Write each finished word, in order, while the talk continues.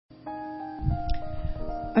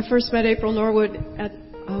I first met April Norwood at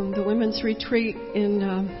the women's retreat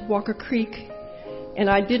in Walker Creek, and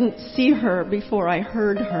I didn't see her before I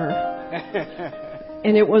heard her.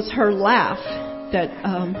 And it was her laugh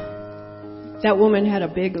that woman had a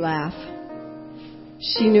big laugh.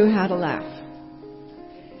 She knew how to laugh.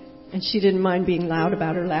 And she didn't mind being loud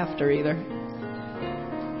about her laughter either.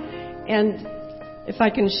 And if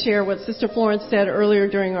I can share what Sister Florence said earlier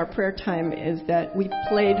during our prayer time is that we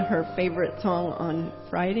played her favorite song on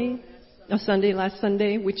last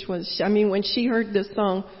Sunday, which was, when she heard this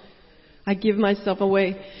song, I Give Myself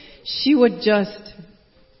Away, she would just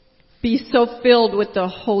be so filled with the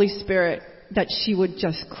Holy Spirit that she would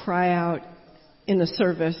just cry out in the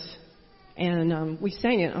service. And we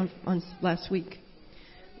sang it on last week,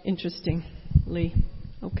 interestingly.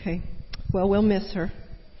 Okay. Well, we'll miss her.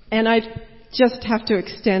 And I just have to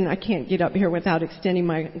I can't get up here without extending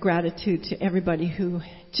my gratitude to everybody who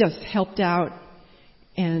just helped out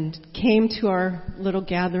and came to our little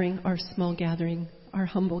gathering, our small gathering, our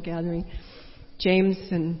humble gathering. James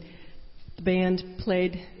and the band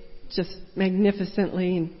played just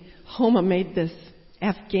magnificently, and Homa made this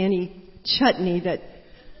Afghani chutney that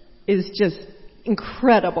is just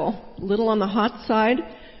incredible. A little on the hot side,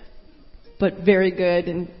 but very good.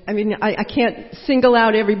 And I can't single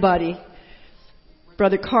out everybody.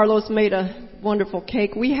 Brother Carlos made a wonderful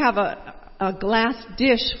cake. We have a glass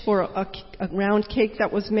dish for a round cake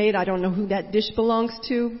that was made. I don't know who that dish belongs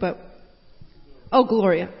to, but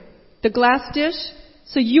Gloria. The glass dish.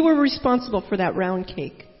 So you were responsible for that round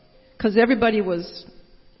cake, because everybody was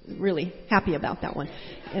really happy about that one.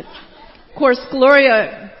 And of course,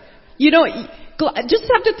 Gloria, just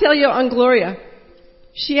have to tell you on Gloria.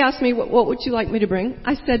 She asked me, what would you like me to bring?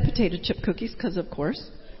 I said potato chip cookies, because of course.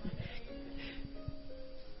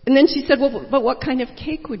 And then she said, well, but what kind of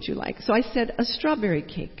cake would you like? So I said, a strawberry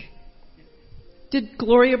cake. Did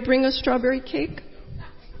Gloria bring a strawberry cake?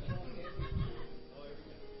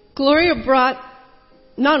 Gloria brought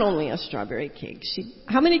not only a strawberry cake.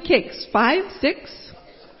 How many cakes? 5, 6?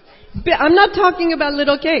 I'm not talking about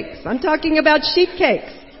little cakes. I'm talking about sheet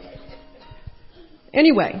cakes.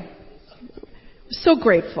 Anyway, so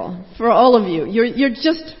grateful for all of you.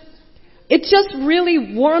 It just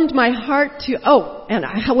really warmed my heart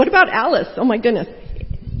what about Alice? Oh my goodness.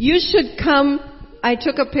 You should come. I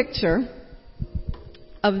took a picture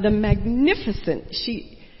of the magnificent,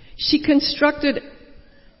 she constructed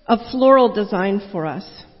a floral design for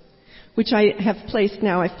us, which I have placed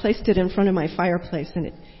now. I've placed it in front of my fireplace,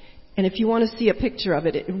 and if you want to see a picture of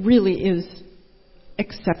it, it really is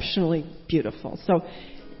exceptionally beautiful. So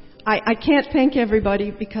I can't thank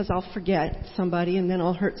everybody because I'll forget somebody and then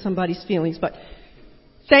I'll hurt somebody's feelings. But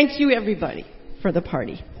thank you, everybody, for the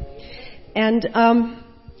party. And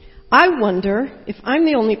I wonder if I'm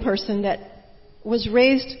the only person that was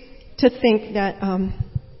raised to think that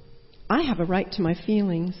I have a right to my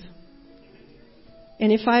feelings.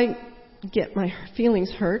 And if I get my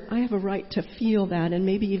feelings hurt, I have a right to feel that and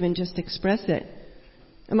maybe even just express it.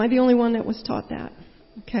 Am I the only one that was taught that?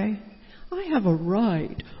 Okay. I have a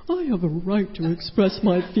right. I have a right to express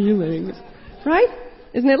my feelings. Right?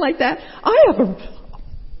 Isn't it like that? I have a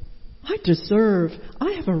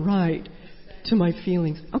right to my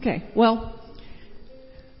feelings. Okay, well,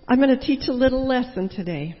 I'm going to teach a little lesson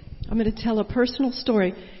today. I'm going to tell a personal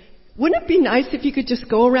story. Wouldn't it be nice if you could just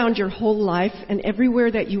go around your whole life and everywhere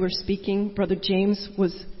that you were speaking, Brother James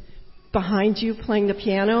was behind you playing the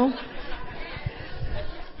piano?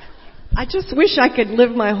 I just wish I could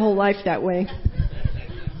live my whole life that way.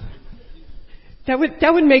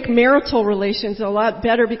 That would make marital relations a lot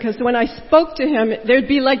better, because when I spoke to him, there'd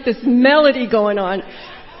be like this melody going on.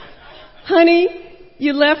 Honey,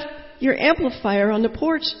 you left your amplifier on the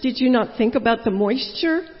porch. Did you not think about the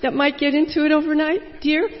moisture that might get into it overnight,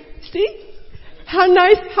 dear? See? How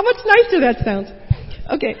much nicer that sounds.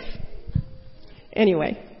 Okay.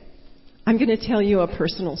 Anyway, I'm going to tell you a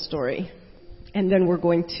personal story. And then we're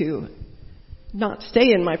going to not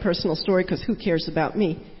stay in my personal story, because who cares about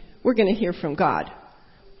me? We're going to hear from God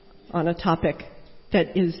on a topic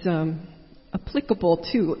that is applicable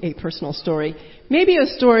to a personal story. Maybe a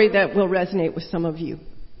story that will resonate with some of you.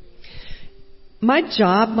 My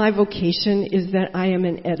job, my vocation is that I am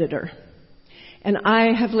an editor. And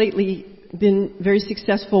I have lately been very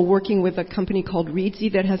successful working with a company called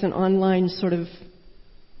Reedsy that has an online sort of,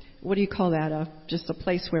 what do you call that? Just a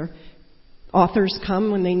place where authors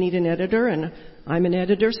come when they need an editor, and I'm an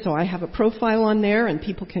editor, so I have a profile on there, and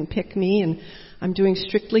people can pick me, and I'm doing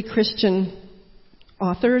strictly Christian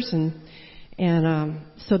authors, and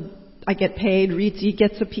so I get paid. Reedsy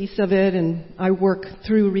gets a piece of it, and I work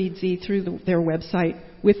through Reedsy, through their website,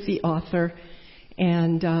 with the author.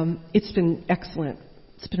 And it's been excellent.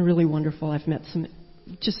 It's been really wonderful. I've met some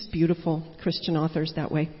just beautiful Christian authors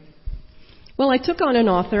that way. Well, I took on an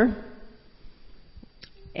author,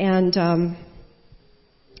 and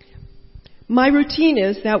my routine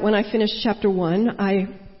is that when I finish chapter 1, I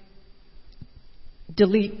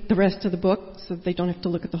delete the rest of the book so they don't have to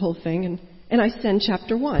look at the whole thing, and I send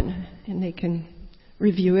chapter 1, and they can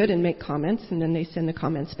review it and make comments, and then they send the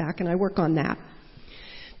comments back, and I work on that.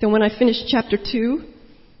 Then when I finish chapter 2,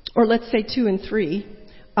 or let's say 2 and 3,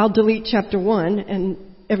 I'll delete chapter 1 and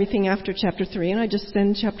everything after chapter 3, and I just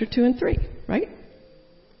send chapter 2 and 3, right?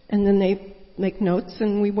 And then they make notes,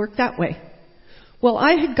 and we work that way. Well,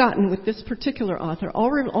 I had gotten with this particular author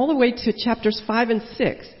all the way to chapters 5 and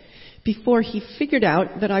 6 before he figured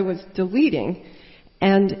out that I was deleting,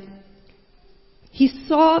 and he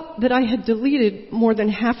saw that I had deleted more than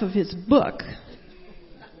half of his book.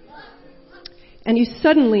 And he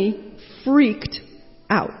suddenly freaked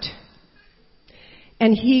out.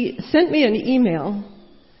 And he sent me an email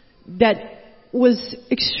that was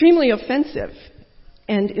extremely offensive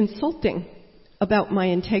and insulting about my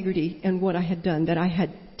integrity and what I had done, that I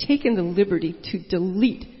had taken the liberty to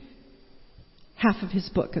delete half of his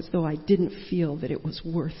book as though I didn't feel that it was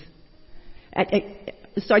worth.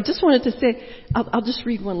 So I just wanted to say, I'll just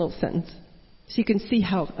read one little sentence so you can see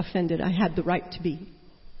how offended I had the right to be.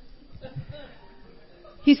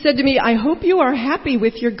 He said to me, "I hope you are happy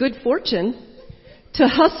with your good fortune to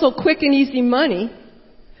hustle quick and easy money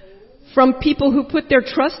from people who put their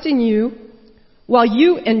trust in you while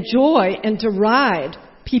you enjoy and deride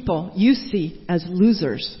people you see as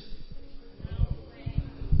losers."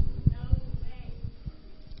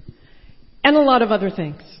 And a lot of other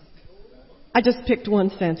things. I just picked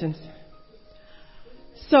one sentence.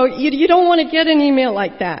 So you don't want to get an email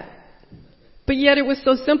like that. But yet it was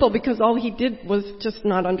so simple because all he did was just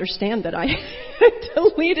not understand that I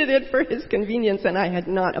deleted it for his convenience and I had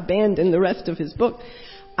not abandoned the rest of his book.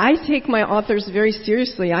 I take my authors very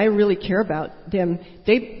seriously. I really care about them.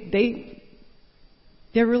 They're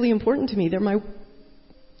really important to me. They're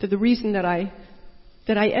the reason that I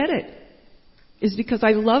edit is because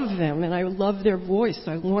I love them and I love their voice.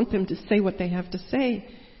 I want them to say what they have to say.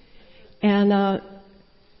 And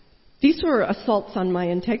these were assaults on my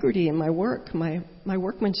integrity and my work, my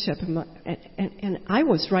workmanship, and I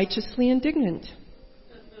was righteously indignant.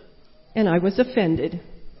 And I was offended.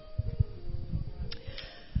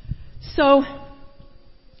 So,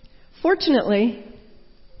 fortunately,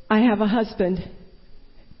 I have a husband.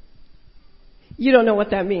 You don't know what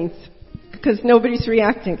that means, because nobody's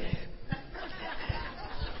reacting.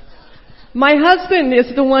 My husband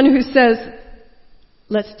is the one who says,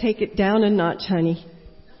 "Let's take it down a notch, honey.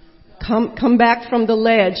 Come back from the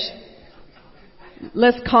ledge.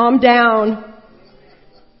 Let's calm down."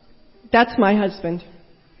 That's my husband.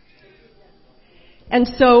 And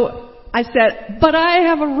so I said, "But I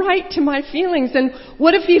have a right to my feelings. And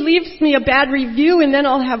what if he leaves me a bad review and then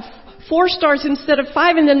I'll have 4 stars instead of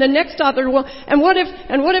 5, and then the next author will, and what if,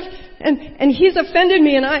 and he's offended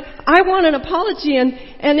me and I want an apology and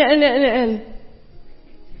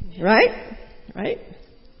right?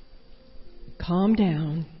 Calm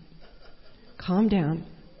down. Calm down.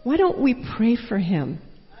 Why don't we pray for him?"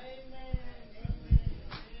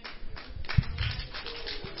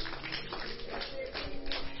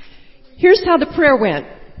 Here's how the prayer went.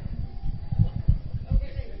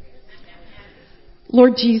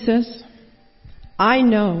 Lord Jesus, I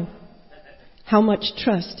know how much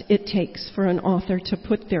trust it takes for an author to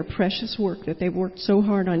put their precious work that they've worked so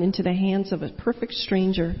hard on into the hands of a perfect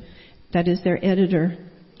stranger, that is their editor.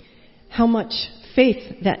 How much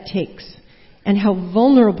faith that takes, and how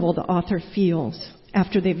vulnerable the author feels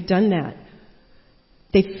after they've done that.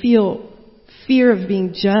 They feel fear of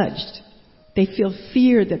being judged. They feel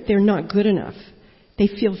fear that they're not good enough. They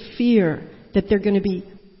feel fear that they're going to be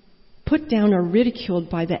put down or ridiculed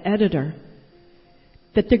by the editor,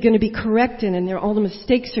 that they're going to be corrected and all the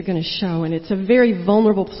mistakes are going to show. And it's a very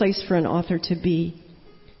vulnerable place for an author to be.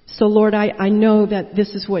 So Lord, I know that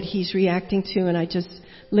this is what he's reacting to, and I just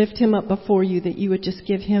lift him up before you, that you would just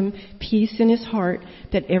give him peace in his heart,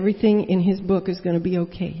 that everything in his book is going to be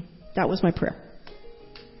okay. That was my prayer.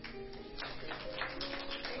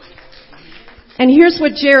 And here's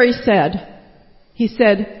what Jerry said. He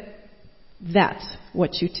said, "That's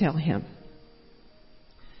what you tell him."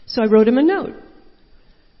 So I wrote him a note.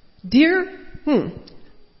 "Dear,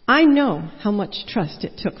 I know how much trust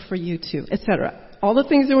it took for you to, etc." All the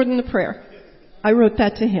things that were in the prayer. I wrote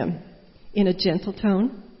that to him in a gentle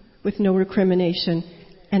tone, with no recrimination,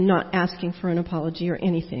 and not asking for an apology or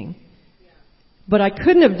anything. But I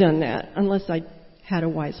couldn't have done that unless I had a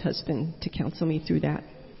wise husband to counsel me through that.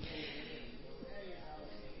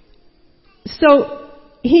 So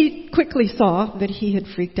he quickly saw that he had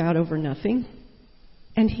freaked out over nothing,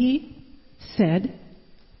 and he said,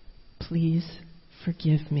 "Please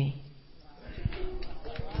forgive me."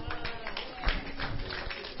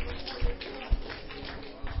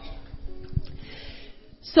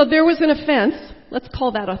 So there was an offense. Let's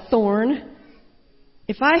call that a thorn.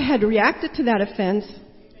 If I had reacted to that offense,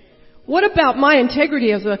 what about my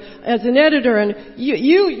integrity as an editor? And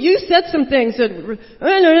you said some things that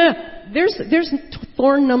there's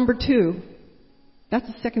thorn number 2. That's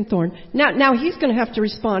the second thorn. Now he's going to have to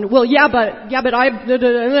respond. Well, yeah, but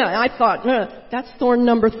I thought that's thorn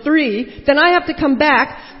number 3. Then I have to come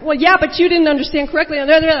back. Well, yeah, but you didn't understand correctly.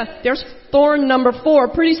 There's thorn number 4.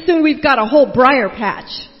 Pretty soon we've got a whole briar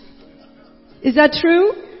patch. Is that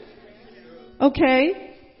true? Okay.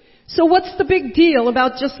 So what's the big deal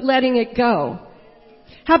about just letting it go?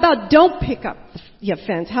 How about don't pick up the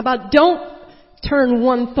offense? How about don't turn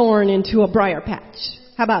one thorn into a briar patch?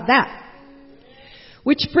 How about that?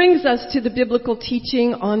 Which brings us to the biblical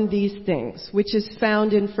teaching on these things, which is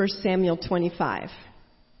found in 1 Samuel 25.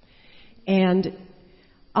 And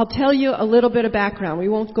I'll tell you a little bit of background. We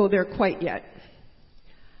won't go there quite yet.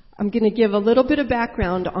 I'm going to give a little bit of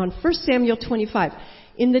background on 1 Samuel 25.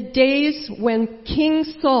 In the days when King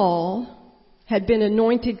Saul had been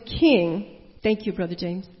anointed king, thank you, Brother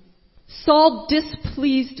James, Saul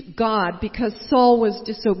displeased God because Saul was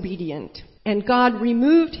disobedient. And God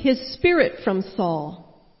removed his spirit from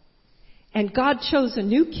Saul. And God chose a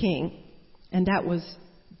new king, and that was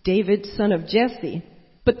David, son of Jesse.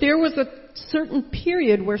 But there was a certain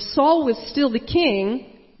period where Saul was still the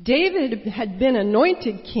king. David had been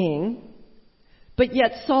anointed king, but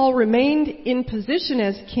yet Saul remained in position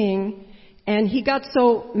as king, and he got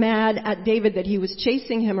so mad at David that he was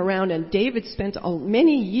chasing him around, and David spent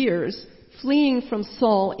many years fleeing from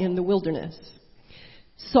Saul in the wilderness.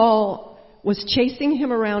 Saul was chasing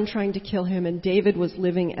him around trying to kill him, and David was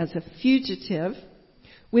living as a fugitive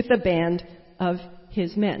with a band of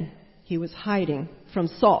his men. He was hiding from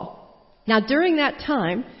Saul. Now, during that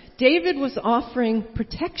time, David was offering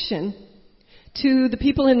protection to the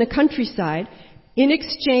people in the countryside in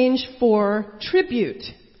exchange for tribute.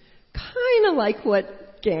 Kind of like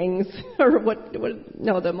what gangs, or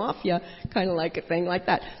the mafia, kind of like a thing like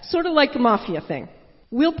that. Sort of like the mafia thing.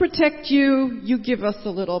 We'll protect you, you give us a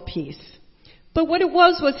little piece. But what it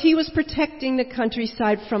was he was protecting the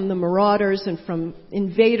countryside from the marauders and from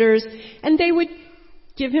invaders, and they would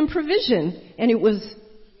give him provision, and it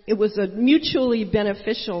was a mutually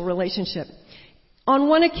beneficial relationship. On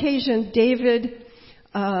one occasion, David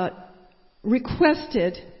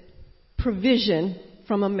requested provision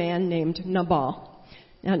from a man named Nabal.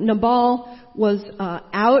 Now, Nabal was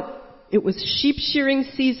out. It was sheep shearing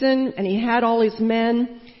season, and he had all his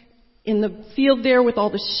men in the field there with all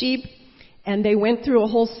the sheep. And they went through a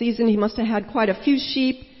whole season. He must have had quite a few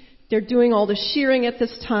sheep. They're doing all the shearing at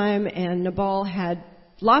this time, and Nabal had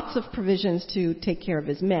lots of provisions to take care of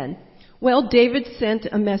his men. Well, David sent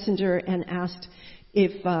a messenger and asked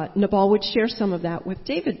if Nabal would share some of that with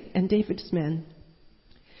David and David's men.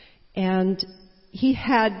 And he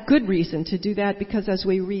had good reason to do that, because as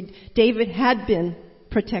we read, David had been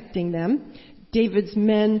protecting them. David's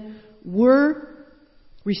men were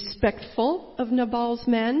respectful of Nabal's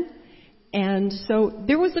men. And so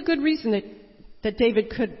there was a good reason that David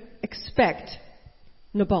could expect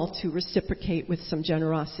Nabal to reciprocate with some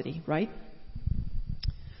generosity, right?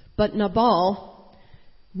 But Nabal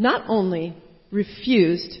not only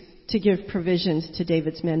refused to give provisions to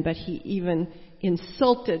David's men, but he even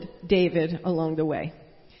insulted David along the way.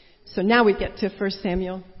 So now we get to 1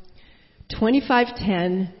 Samuel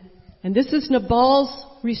 25:10, and this is Nabal's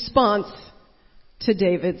response to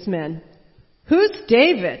David's men. Who's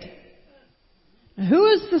David? Who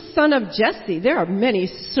is the son of Jesse? There are many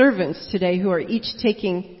servants today who are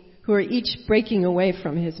each breaking away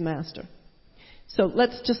from his master. So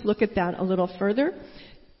let's just look at that a little further.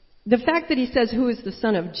 The fact that he says, who is the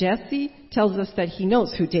son of Jesse, tells us that he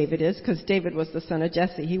knows who David is, because David was the son of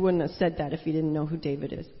Jesse. He wouldn't have said that if he didn't know who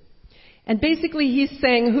David is. And basically he's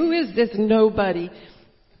saying, who is this nobody?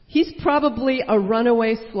 He's probably a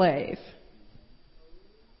runaway slave.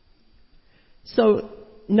 So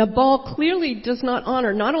Nabal clearly does not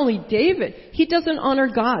honor not only David, he doesn't honor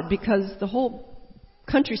God, because the whole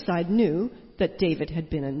countryside knew that David had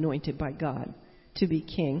been anointed by God to be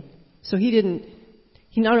king. So he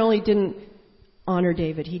not only didn't honor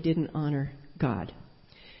David, he didn't honor God.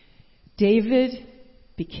 David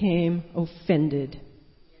became offended.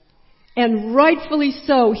 And rightfully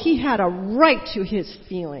so. He had a right to his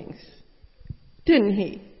feelings. Didn't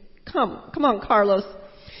he? Come on, Carlos.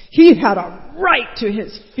 He had a right to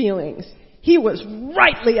his feelings. He was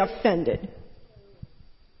rightly offended.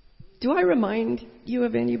 Do I remind you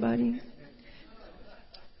of anybody?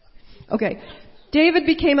 Okay. David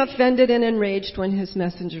became offended and enraged when his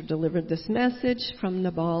messenger delivered this message from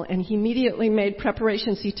Nabal, and he immediately made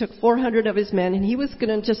preparations. He took 400 of his men, and he was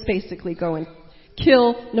going to just basically go and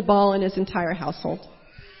kill Nabal and his entire household.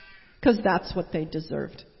 Because that's what they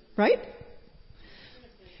deserved, right?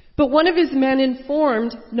 But one of his men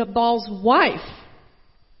informed Nabal's wife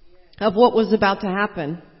of what was about to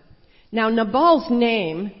happen. Now, Nabal's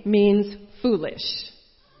name means foolish.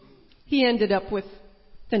 He ended up with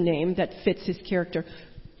the name that fits his character.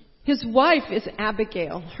 His wife is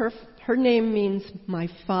Abigail. Her name means my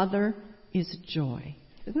father is joy.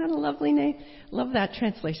 Isn't that a lovely name? Love that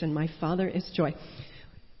translation. My father is joy.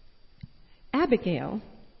 Abigail,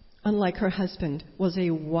 unlike her husband, was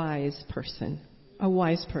a wise person. A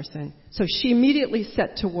wise person. So she immediately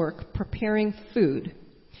set to work preparing food.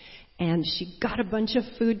 And she got a bunch of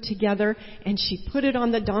food together and she put it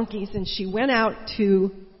on the donkeys and she went out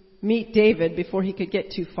to meet David before he could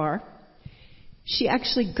get too far. She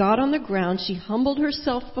actually got on the ground. She humbled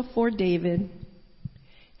herself before David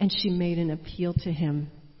and she made an appeal to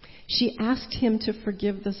him. She asked him to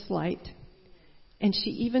forgive the slight. And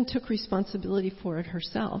she even took responsibility for it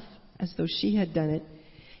herself, as though she had done it.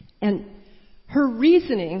 And her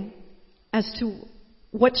reasoning as to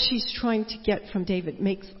what she's trying to get from David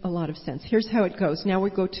makes a lot of sense. Here's how it goes. Now we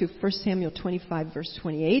go to 1 Samuel 25, verse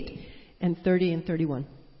 28 and 30 and 31.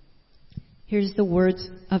 Here's the words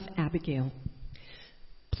of Abigail.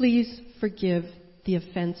 Please forgive the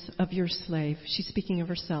offense of your slave. She's speaking of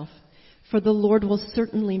herself. For the Lord will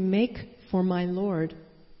certainly make for my Lord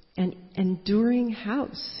an enduring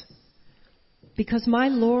house. Because my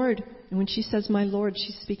Lord, and when she says my Lord,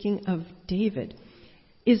 she's speaking of David,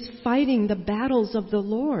 is fighting the battles of the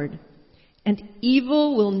Lord. And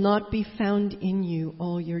evil will not be found in you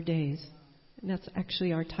all your days. And that's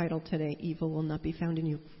actually our title today, Evil Will Not Be Found in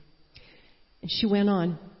You. And she went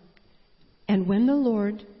on. And when the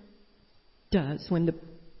Lord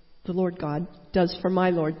God does for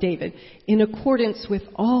my Lord David, in accordance with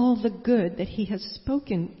all the good that he has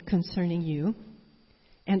spoken concerning you,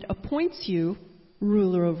 and appoints you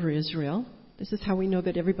ruler over Israel. This is how we know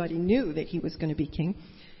that everybody knew that he was going to be king.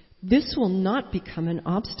 This will not become an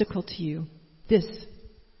obstacle to you. This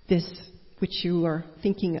which you are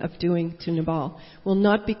thinking of doing to Nabal will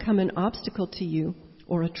not become an obstacle to you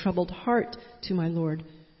or a troubled heart to my Lord,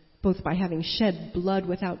 both by having shed blood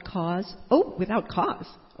without cause. Oh, without cause.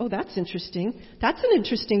 Oh, that's interesting. That's an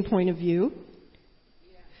interesting point of view.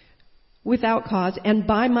 Without cause, and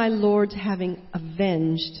by my Lord's having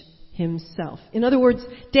avenged himself. In other words,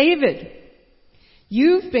 David,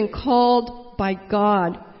 you've been called by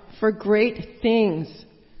God for great things.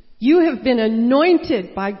 You have been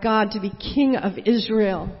anointed by God to be king of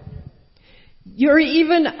Israel. You're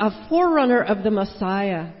even a forerunner of the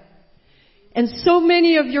Messiah. And so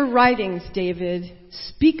many of your writings, David,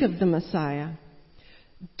 speak of the Messiah.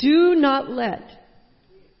 Do not let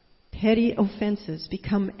petty offenses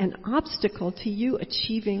become an obstacle to you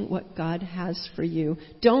achieving what God has for you.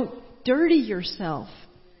 Don't dirty yourself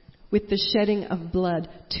with the shedding of blood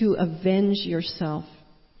to avenge yourself.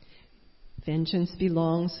 Vengeance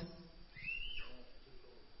belongs.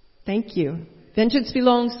 Thank you. Vengeance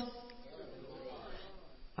belongs.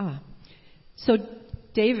 So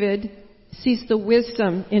David sees the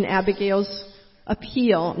wisdom in Abigail's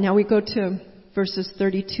appeal. Now we go to verses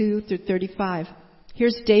 32 through 35.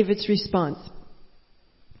 Here's David's response.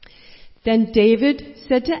 Then David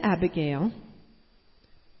said to Abigail,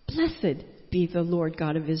 Blessed be the Lord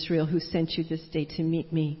God of Israel who sent you this day to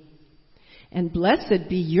meet me. And blessed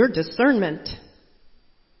be your discernment.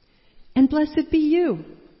 And blessed be you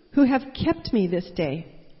who have kept me this day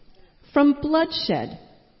from bloodshed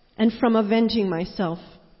and from avenging myself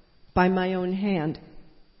by my own hand.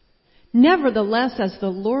 Nevertheless, as the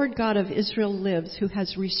Lord God of Israel lives, who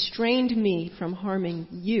has restrained me from harming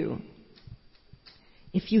you,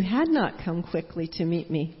 if you had not come quickly to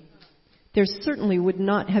meet me, there certainly would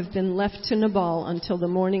not have been left to Nabal until the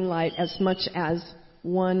morning light as much as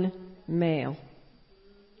one male.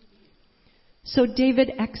 So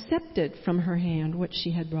David accepted from her hand what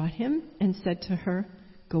she had brought him and said to her,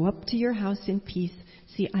 Go up to your house in peace.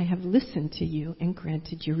 See, I have listened to you and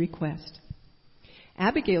granted your request.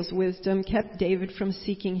 Abigail's wisdom kept David from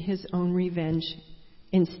seeking his own revenge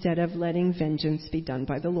instead of letting vengeance be done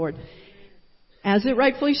by the Lord, as it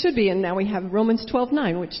rightfully should be. And now we have Romans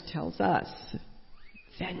 12:9, which tells us,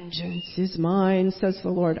 Vengeance is mine, says the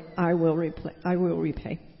Lord, I will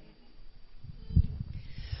repay.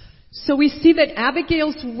 So we see that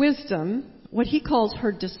Abigail's wisdom, what he calls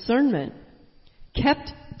her discernment,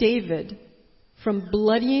 kept David from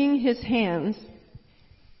bloodying his hands,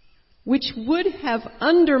 which would have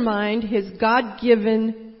undermined his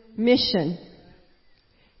God-given mission.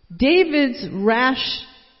 David's rash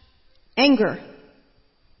anger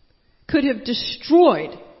could have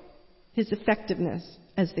destroyed his effectiveness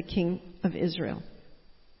as the king of Israel.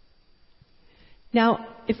 Now,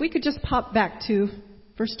 if we could just pop back to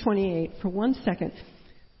verse 28 for 1 second.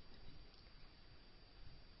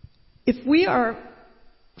 If we are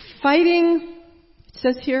fighting, it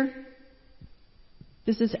says here,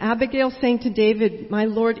 this is Abigail saying to David, my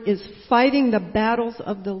Lord is fighting the battles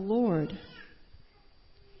of the Lord,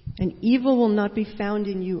 and evil will not be found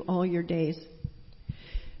in you all your days.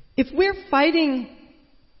 If we're fighting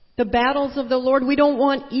the battles of the Lord, we don't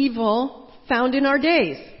want evil found in our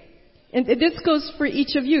days. And this goes for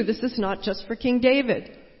each of you. This is not just for King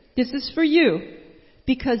David. This is for you.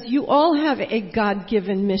 Because you all have a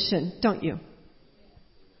God-given mission, don't you?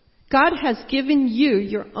 God has given you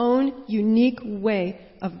your own unique way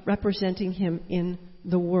of representing Him in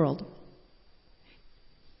the world.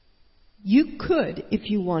 You could, if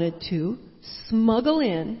you wanted to, smuggle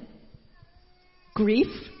in grief.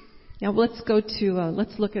 Now let's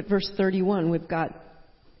look at verse 31. We've got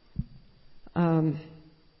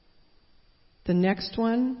the next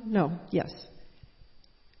one.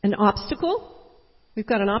 An obstacle. We've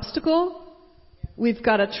got an obstacle. We've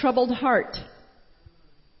got a troubled heart.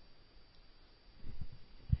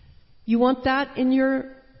 You want that in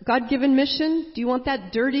your God-given mission? Do you want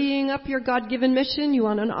that dirtying up your God-given mission? You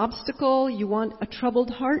want an obstacle? You want a troubled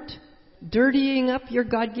heart? Dirtying up your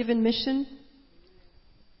God-given mission?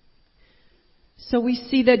 So we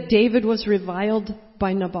see that David was reviled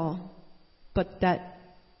by Nabal, but that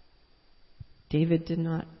David did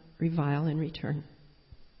not revile in return.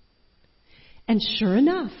 And sure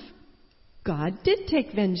enough, God did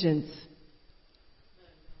take vengeance.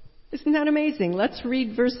 Isn't that amazing? Let's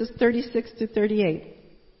read verses 36 to 38.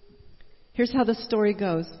 Here's how the story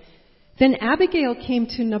goes. Then Abigail came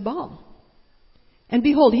to Nabal, and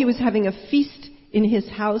behold, he was having a feast in his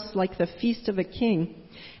house like the feast of a king.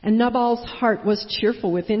 And Nabal's heart was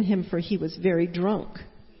cheerful within him, for he was very drunk.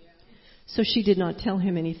 So she did not tell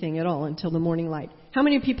him anything at all until the morning light. How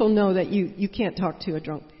many people know that you can't talk to a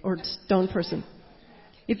drunk or stoned person?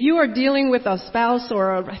 If you are dealing with a spouse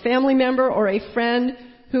or a family member or a friend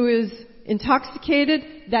who is intoxicated,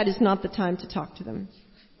 that is not the time to talk to them.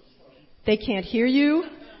 They can't hear you,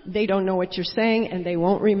 they don't know what you're saying, and they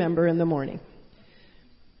won't remember in the morning.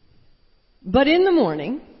 But in the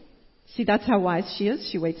morning, see, that's how wise she is.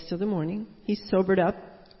 She waits till the morning. He's sobered up.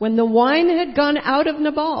 When the wine had gone out of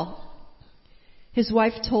Nabal, his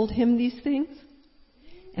wife told him these things.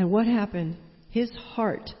 And what happened? His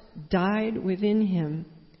heart died within him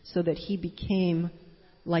so that he became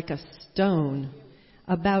like a stone.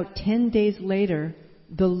 About 10 days later,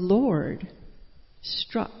 the Lord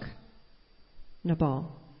struck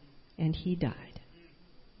Nabal and he died.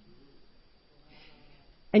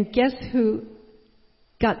 And guess who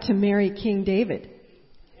got to marry King David?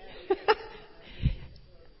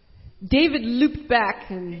 David looped back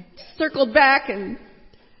and circled back and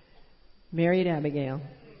married Abigail.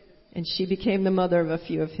 And she became the mother of a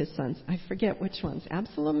few of his sons. I forget which ones.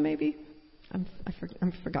 Absalom, maybe? I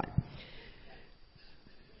forgot.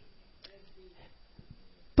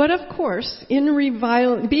 But of course, in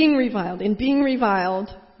being reviled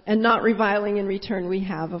and not reviling in return, we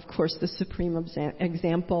have, of course, the supreme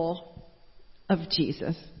example of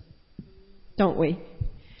Jesus. Don't we?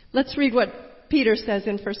 Let's read what Peter says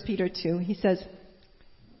in 1 Peter 2. He says,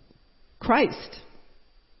 Christ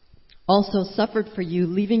also suffered for you,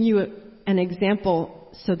 leaving you an example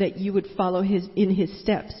so that you would follow in his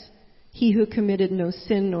steps. He who committed no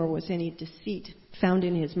sin, nor was any deceit found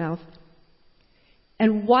in his mouth.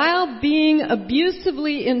 And while being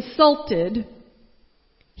abusively insulted,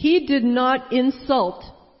 he did not insult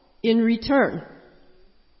in return.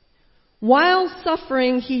 While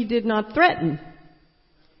suffering, he did not threaten,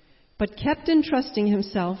 but kept entrusting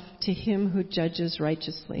himself to him who judges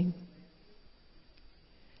righteously.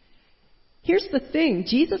 Here's the thing.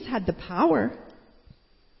 Jesus had the power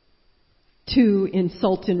to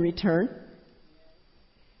insult in return.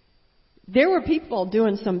 There were people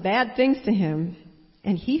doing some bad things to him,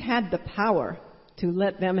 and he had the power to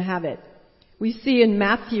let them have it. We see in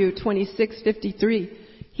Matthew 26:53,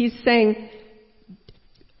 he's saying,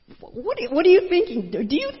 what are you thinking?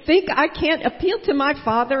 Do you think I can't appeal to my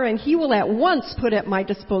Father and he will at once put at my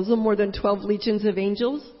disposal more than 12 legions of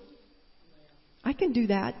angels? I can do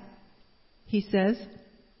that, he says.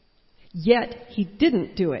 Yet he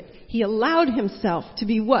didn't do it. He allowed himself to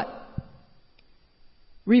be what?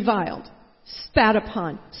 Reviled, spat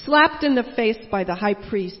upon, slapped in the face by the high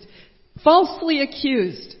priest, falsely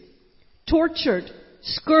accused, tortured,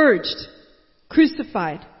 scourged,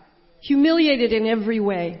 crucified, humiliated in every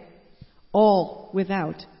way, all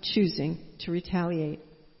without choosing to retaliate.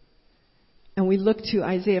 And we look to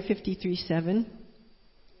Isaiah 53:7,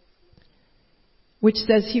 which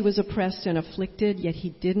says he was oppressed and afflicted, yet he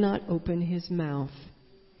did not open his mouth.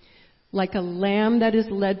 Like a lamb that is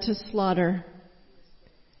led to slaughter,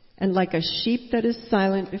 and like a sheep that is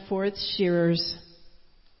silent before its shearers,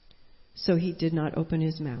 so he did not open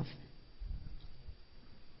his mouth.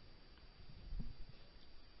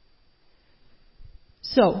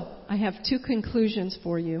 So, I have two conclusions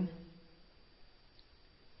for you.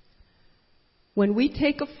 When we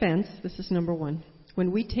take offense, this is number one,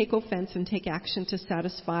 when we take offense and take action to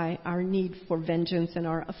satisfy our need for vengeance and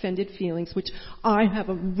our offended feelings, which I have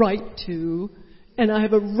a right to, and I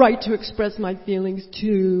have a right to express my feelings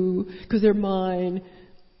too, because they're mine,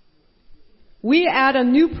 we add a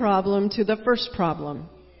new problem to the first problem.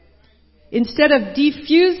 Instead of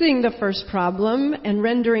defusing the first problem and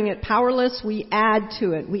rendering it powerless, we add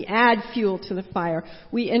to it. We add fuel to the fire.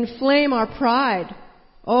 We inflame our pride.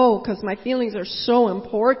 Oh, because my feelings are so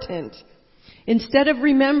important. Instead of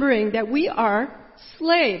remembering that we are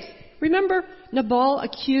slaves. Remember, Nabal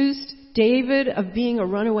accused David of being a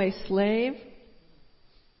runaway slave?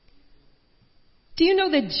 Do you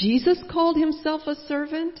know that Jesus called himself a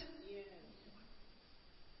servant?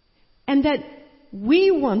 And that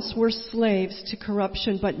we once were slaves to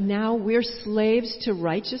corruption, but now we're slaves to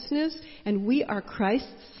righteousness, and we are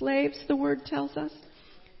Christ's slaves, the word tells us.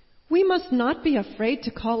 We must not be afraid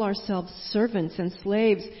to call ourselves servants and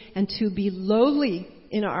slaves and to be lowly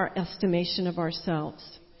in our estimation of ourselves.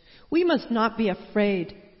 We must not be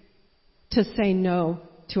afraid to say no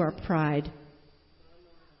to our pride.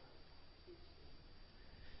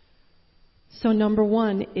 So number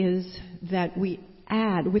one is that we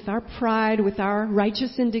add, with our pride, with our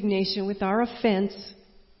righteous indignation, with our offense,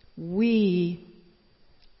 we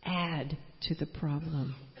add to the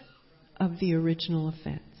problem of the original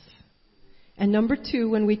offense. And number two,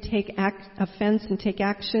 when we take offense and take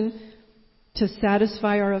action to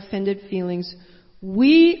satisfy our offended feelings,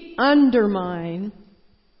 we undermine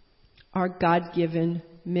our God-given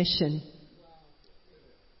mission.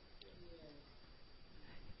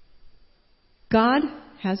 God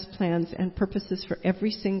has plans and purposes for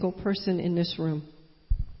every single person in this room.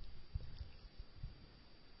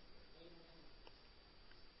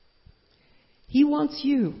 He wants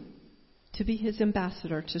you to be his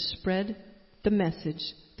ambassador to spread the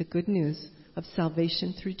message, the good news of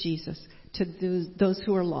salvation through Jesus to those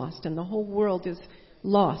who are lost. And the whole world is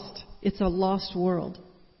lost. It's a lost world.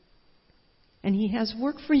 And he has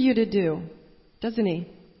work for you to do, doesn't he?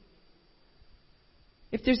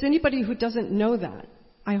 If there's anybody who doesn't know that,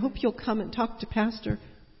 I hope you'll come and talk to Pastor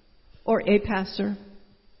or a pastor,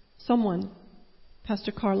 someone,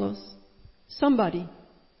 Pastor Carlos, somebody.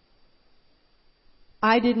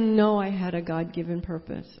 I didn't know I had a God-given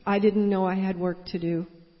purpose. I didn't know I had work to do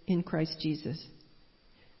in Christ Jesus.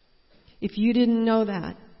 If you didn't know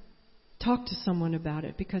that, talk to someone about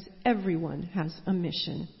it, because everyone has a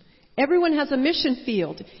mission. Everyone has a mission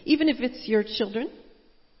field, even if it's your children,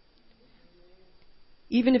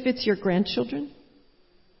 even if it's your grandchildren,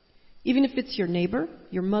 even if it's your neighbor,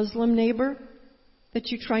 your Muslim neighbor that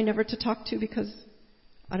you try never to talk to because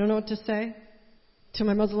I don't know what to say to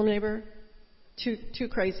my Muslim neighbor. Too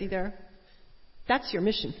crazy there. That's your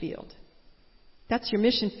mission field. That's your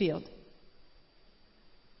mission field.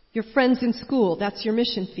 Your friends in school, that's your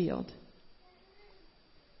mission field.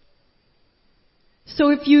 So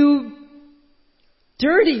if you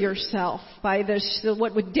dirty yourself by this,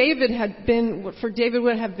 what would David have been, for David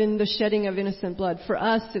would have been the shedding of innocent blood. For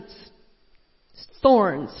us, it's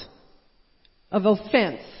thorns of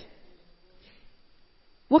offense.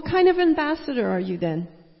 What kind of ambassador are you then?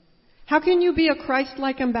 How can you be a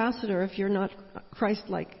Christ-like ambassador if you're not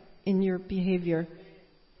Christ-like in your behavior?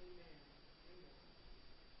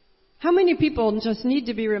 How many people just need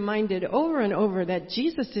to be reminded over and over that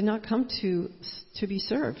Jesus did not come to be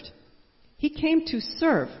served? He came to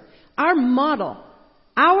serve. Our model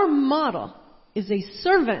is a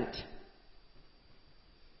servant.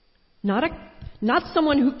 Not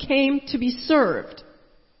someone who came to be served.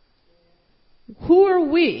 Who are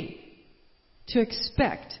we to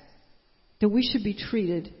expect that we should be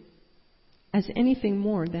treated as anything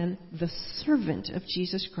more than the servant of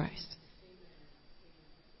Jesus Christ?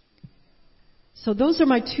 So those are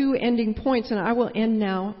my two ending points, and I will end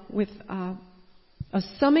now with A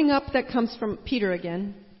summing up that comes from Peter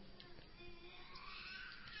again.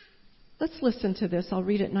 Let's listen to this. I'll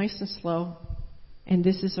read it nice and slow. And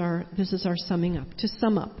this is our summing up. To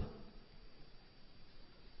sum up.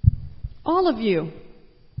 All of you,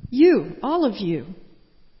 all of you,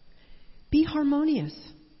 be harmonious.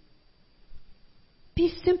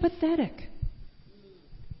 Be sympathetic.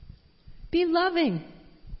 Be loving.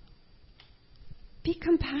 Be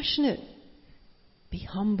compassionate. Be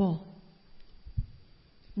humble.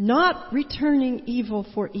 Not returning evil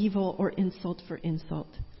for evil or insult for insult,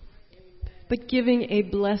 but giving a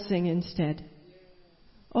blessing instead.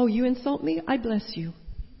 Oh, you insult me? I bless you.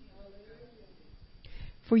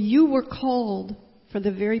 For you were called for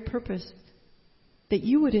the very purpose that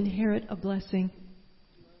you would inherit a blessing.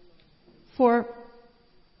 For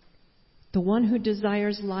the one who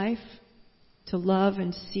desires life, to love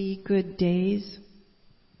and see good days,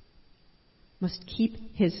 must keep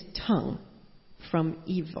his tongue from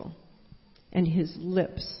evil and his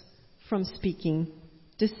lips from speaking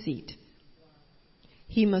deceit.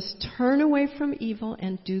 He must turn away from evil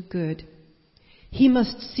and do good. He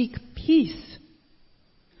must seek peace.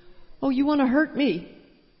 Oh, you want to hurt me?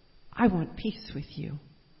 I want peace with you.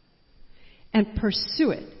 And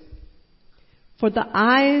pursue it. For the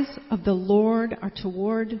eyes of the Lord are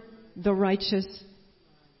toward the righteous,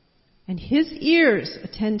 and his ears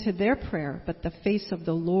attend to their prayer, but the face of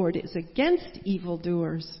the Lord is against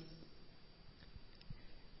evildoers.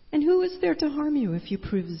 And who is there to harm you if you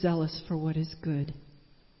prove zealous for what is good?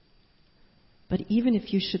 But even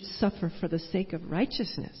if you should suffer for the sake of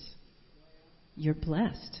righteousness, you're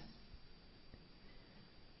blessed.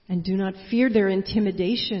 And do not fear their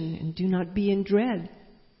intimidation, and do not be in dread,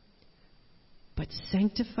 but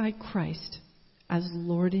sanctify Christ as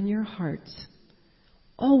Lord in your hearts,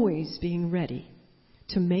 always being ready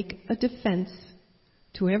to make a defense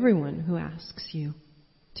to everyone who asks you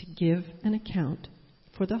to give an account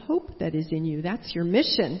for the hope that is in you. That's your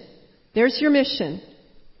mission. There's your mission.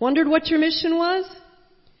 Wondered what your mission was?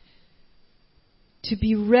 To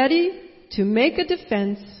be ready to make a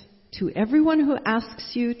defense to everyone who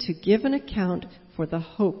asks you to give an account for the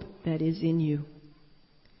hope that is in you.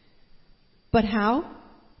 But how?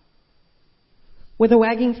 With a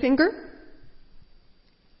wagging finger?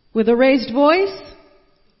 With a raised voice?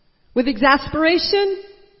 With exasperation?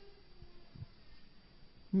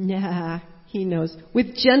 Nah, he knows.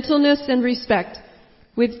 With gentleness and respect.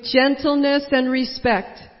 With gentleness and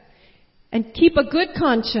respect. And keep a good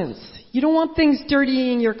conscience. You don't want things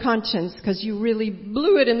dirtying your conscience because you really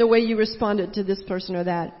blew it in the way you responded to this person or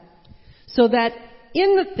that. So that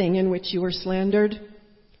in the thing in which you were slandered,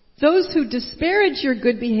 those who disparage your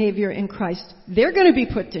good behavior in Christ, they're going to be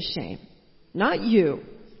put to shame, not you.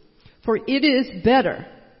 For it is better,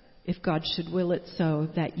 if God should will it so,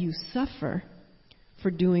 that you suffer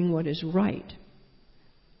for doing what is right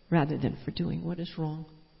rather than for doing what is wrong.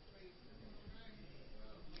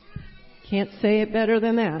 Can't say it better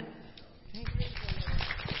than that.